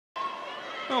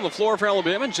On the floor for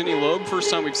Alabama, Jennie Loeb. First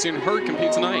time we've seen her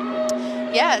compete tonight.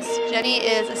 Yes, Jennie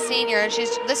is a senior, and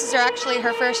this is actually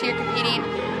her first year competing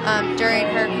during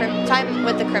her time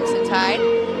with the Crimson Tide.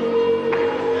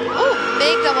 Ooh,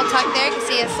 big double tuck there. You can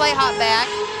see a slight hop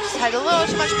back. Just had a little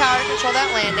too much power to control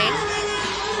that landing.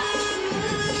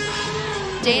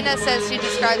 Dana says she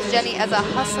describes Jennie as a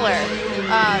hustler.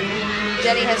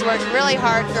 Jennie has worked really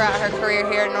hard throughout her career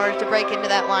here in order to break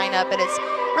into that lineup, and it's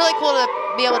really cool to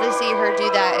be able to see her do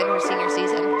that in her senior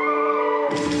season.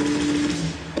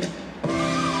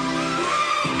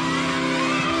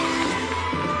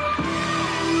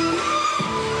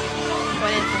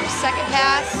 Going in for the second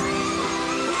pass.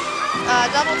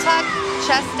 Double tuck,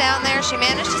 chest down there. She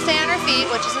managed to stay on her feet,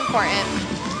 which is important.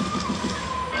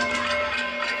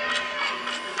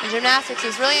 In gymnastics,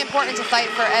 it's really important to fight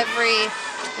for every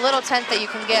little tenth that you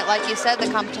can get. Like you said, the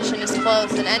competition is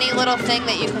close, and any little thing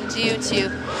that you can do to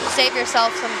save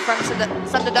yourself from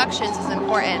some deductions is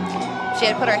important. If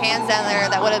she had put her hands down there,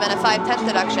 that would have been a 5/10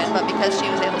 deduction, but because she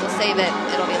was able to save it,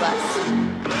 it'll be less.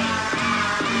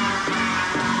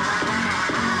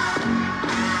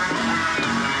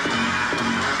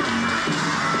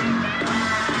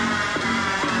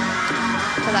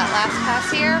 For that last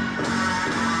pass here,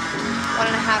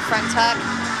 1.5 front tuck.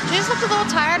 She just looked a little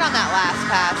tired on that last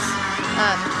pass.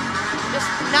 Just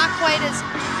not quite as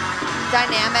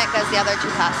dynamic as the other 2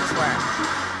 passes were.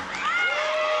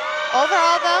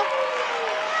 Overall, though,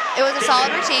 it was a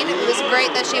solid routine. It was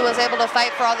great that she was able to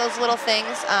fight for all those little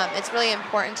things. It's really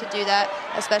important to do that,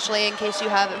 especially in case you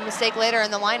have a mistake later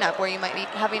in the lineup where you might be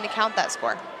having to count that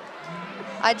score.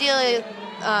 Ideally,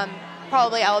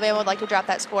 probably Alabama would like to drop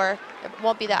that score. It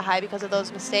won't be that high because of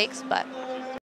those mistakes, but